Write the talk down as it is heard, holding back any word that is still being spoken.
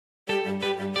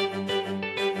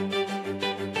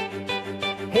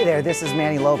Hey there, this is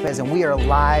Manny Lopez, and we are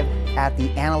live at the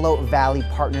Antelope Valley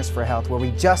Partners for Health, where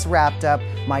we just wrapped up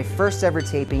my first ever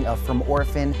taping of From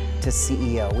Orphan to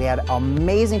CEO. We had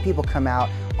amazing people come out,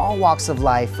 all walks of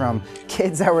life, from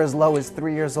kids that were as low as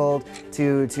 3 years old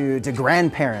to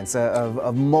grandparents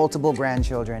of multiple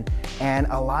grandchildren, and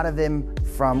a lot of them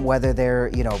from whether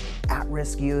they're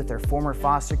at-risk youth or former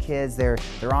foster kids, they're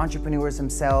entrepreneurs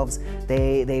themselves,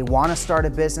 they want to start a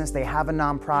business, they have a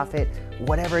nonprofit,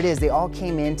 whatever it is, they all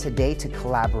came in today to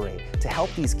collaborate, to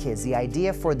help these kids. The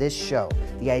idea for this show,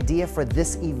 the idea for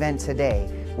this event today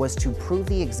was to prove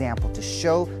the example, to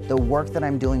show the work that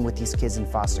I'm doing with these kids in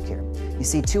foster care. You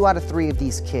see, 2 out of 3 of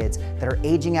these kids that are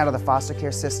aging out of the foster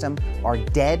care system are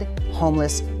dead,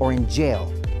 homeless, or in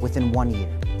jail within 1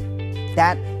 year.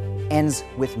 That ends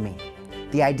with me.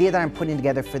 The idea that I'm putting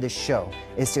together for this show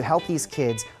is to help these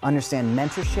kids understand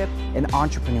mentorship and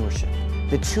entrepreneurship,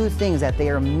 the 2 things that they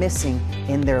are missing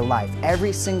in their life.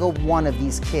 Every single one of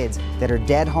these kids that are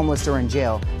dead, homeless, or in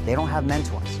jail, they don't have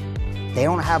mentors. They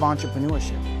don't have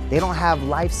entrepreneurship. They don't have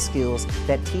life skills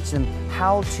that teach them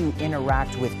how to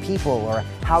interact with people, or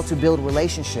how to build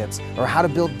relationships, or how to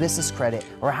build business credit,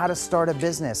 or how to start a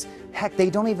business. Heck, they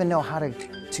don't even know how to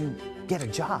get a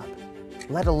job,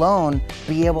 let alone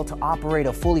be able to operate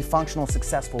a fully functional,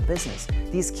 successful business.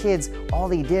 These kids, all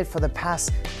they did for the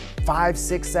past 5,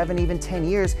 6, 7, even 10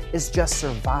 years is just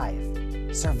survive.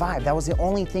 Survive. That was the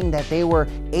only thing that they were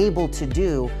able to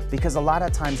do, because a lot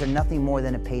of times they're nothing more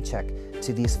than a paycheck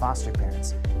to these foster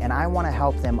parents. And I want to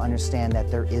help them understand that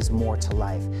there is more to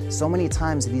life. So many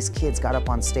times these kids got up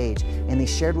on stage and they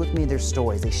shared with me their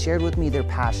stories, they shared with me their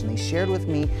passion, they shared with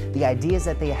me the ideas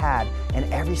that they had,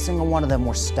 and every single one of them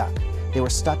were stuck. They were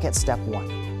stuck at step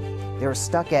 1. They were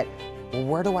stuck at, well,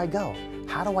 where do I go?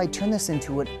 How do I turn this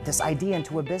idea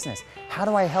into a business? How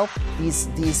do I help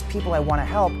these people I want to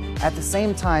help, at the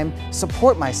same time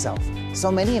support myself?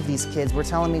 So many of these kids were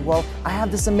telling me, well, I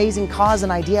have this amazing cause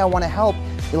and idea I want to help.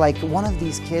 Like one of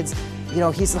these kids,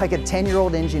 he's like a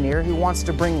 10-year-old engineer who wants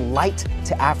to bring light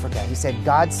to Africa. He said,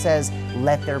 God says,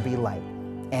 let there be light.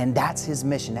 And that's his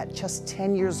mission at just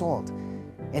 10 years old.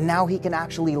 And now he can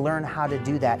actually learn how to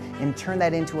do that and turn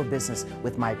that into a business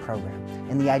with my program.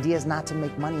 And the idea is not to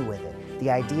make money with it. The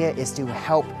idea is to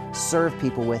help serve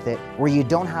people with it, where you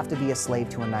don't have to be a slave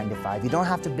to a 9-to-5. You don't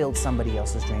have to build somebody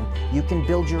else's dream. You can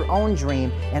build your own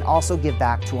dream and also give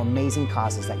back to amazing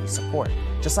causes that you support,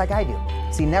 just like I do.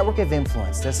 See, Network of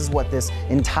Influence, this is what this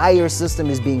entire system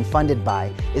is being funded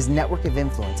by, is Network of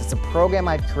Influence. It's a program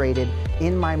I've created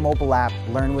in my mobile app,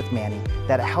 Learn with Manny,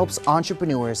 that helps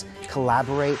entrepreneurs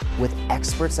collaborate with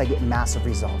experts that get massive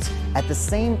results. At the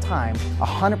same time,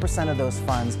 100% of those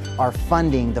funds are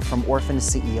funding the From Orphan to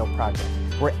CEO project,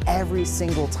 where every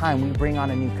single time we bring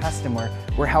on a new customer,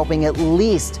 we're helping at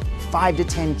least 5 to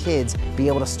 10 kids be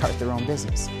able to start their own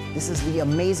business. This is the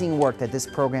amazing work that this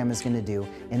program is going to do,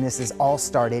 and this is all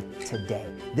started today.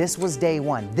 This was day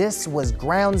 1. This was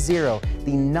ground zero,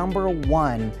 the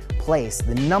 #1 place,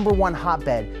 the #1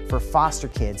 hotbed for foster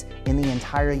kids in the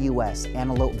entire US,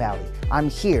 Antelope Valley. I'm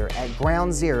here at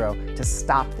ground zero to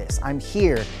stop this. I'm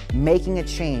here making a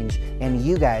change, and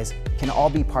you guys can all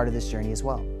be part of this journey as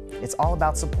well. It's all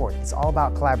about support. It's all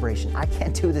about collaboration. I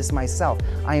can't do this myself.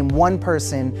 I am one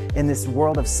person in this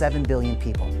world of 7 billion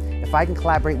people. If I can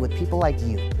collaborate with people like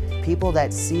you, people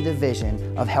that see the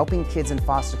vision of helping kids in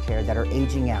foster care that are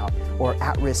aging out, or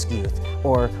at-risk youth,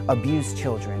 or abused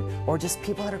children, or just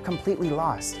people that are completely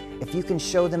lost, if you can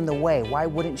show them the way, why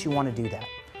wouldn't you want to do that?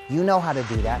 You know how to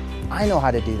do that. I know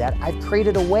how to do that. I've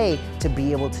created a way to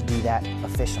be able to do that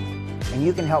efficiently. And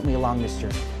you can help me along this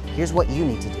journey. Here's what you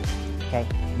need to do, okay?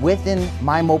 Within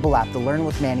my mobile app, the Learn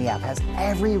with Manny app has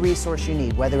every resource you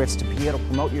need, whether it's to be able to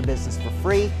promote your business for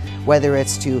free, whether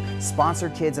it's to sponsor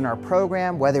kids in our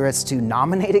program, whether it's to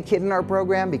nominate a kid in our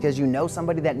program because you know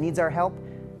somebody that needs our help.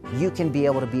 You can be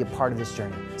able to be a part of this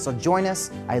journey. So join us.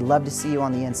 I'd love to see you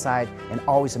on the inside, and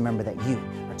always remember that you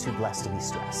are too blessed to be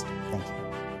stressed. Thank you.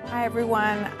 Hi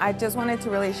everyone, I just wanted to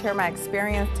really share my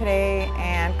experience today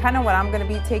and kind of what I'm going to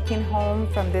be taking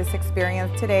home from this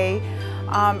experience today.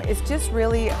 It's just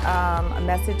really a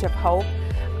message of hope.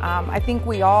 I think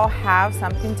we all have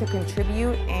something to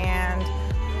contribute, and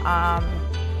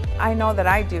I know that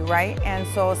I do, right? And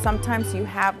so sometimes you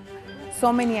have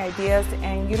so many ideas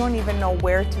and you don't even know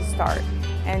where to start.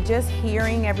 And just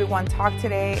hearing everyone talk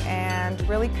today and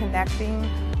really connecting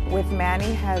with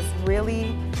Manny has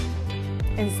really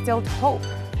instilled hope.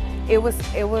 It was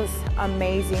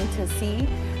amazing to see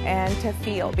and to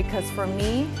feel, because for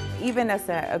me, even as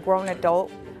a grown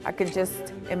adult, I could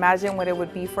just imagine what it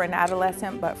would be for an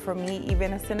adolescent, but for me,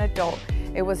 even as an adult,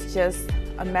 it was just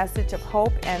a message of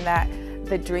hope, and that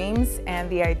the dreams and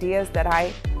the ideas that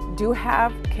I do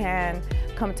have can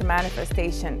come to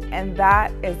manifestation, and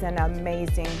that is an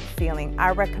amazing feeling.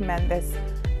 I recommend this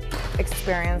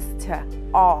experience to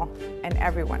all and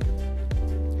everyone.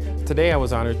 Today I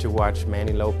was honored to watch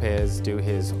Manny Lopez do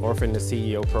his Orphan to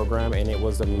CEO program, and it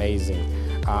was amazing.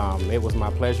 It was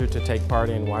my pleasure to take part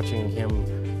in watching him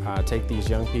take these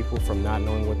young people from not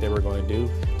knowing what they were going to do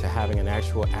to having an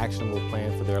actual actionable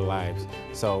plan for their lives.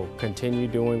 So continue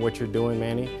doing what you're doing,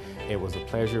 Manny. It was a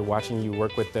pleasure watching you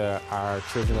work with our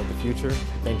children of the future.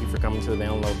 Thank you for coming to the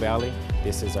Antelope Valley.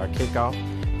 This is our kickoff,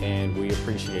 and we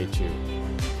appreciate you.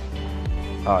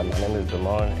 Hi, my name is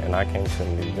Damon, and I came to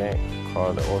an event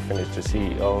called the Orphan To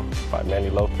CEO by Manny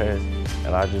Lopez,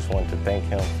 and I just want to thank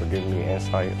him for giving me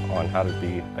insight on how to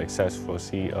be a successful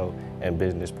CEO and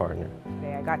business partner.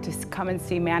 I got to come and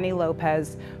see Manny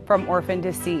Lopez from Orphan to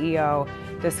CEO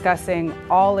discussing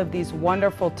all of these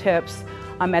wonderful tips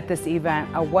at this event.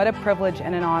 What a privilege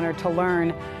and an honor to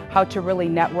learn how to really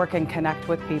network and connect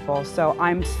with people. So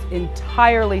I'm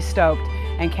entirely stoked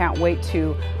and can't wait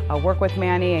to work with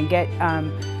Manny and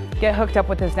get hooked up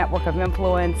with his network of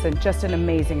influence, and just an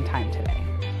amazing time today.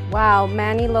 Wow,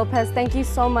 Manny Lopez, thank you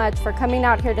so much for coming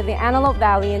out here to the Antelope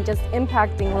Valley and just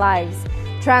impacting lives,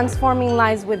 transforming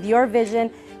lives with your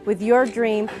vision, with your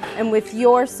dream, and with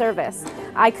your service.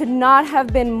 I could not have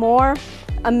been more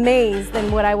amazed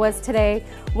than what I was today,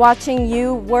 watching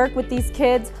you work with these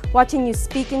kids, watching you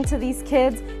speak into these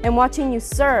kids, and watching you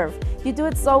serve. You do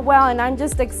it so well, and I'm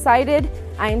just excited.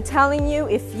 I am telling you,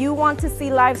 if you want to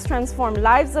see lives transformed,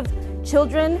 lives of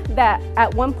children that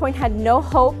at one point had no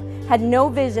hope, had no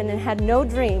vision, and had no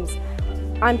dreams,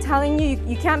 I'm telling you,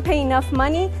 you can't pay enough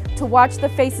money to watch the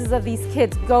faces of these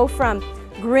kids go from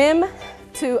grim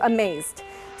to amazed.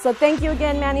 So thank you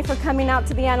again, Manny, for coming out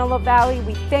to the Antelope Valley.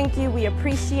 We thank you, we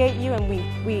appreciate you, and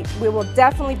we will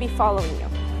definitely be following you.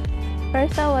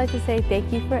 First, I would like to say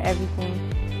thank you for everything.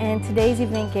 And today's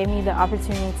event gave me the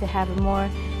opportunity to have a more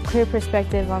clear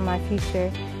perspective on my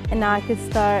future. And now I could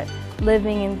start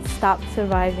living and stop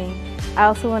surviving. I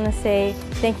also want to say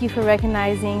thank you for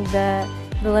recognizing the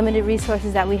limited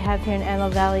resources that we have here in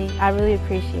Antelope Valley. I really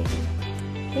appreciate it.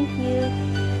 Thank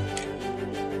you.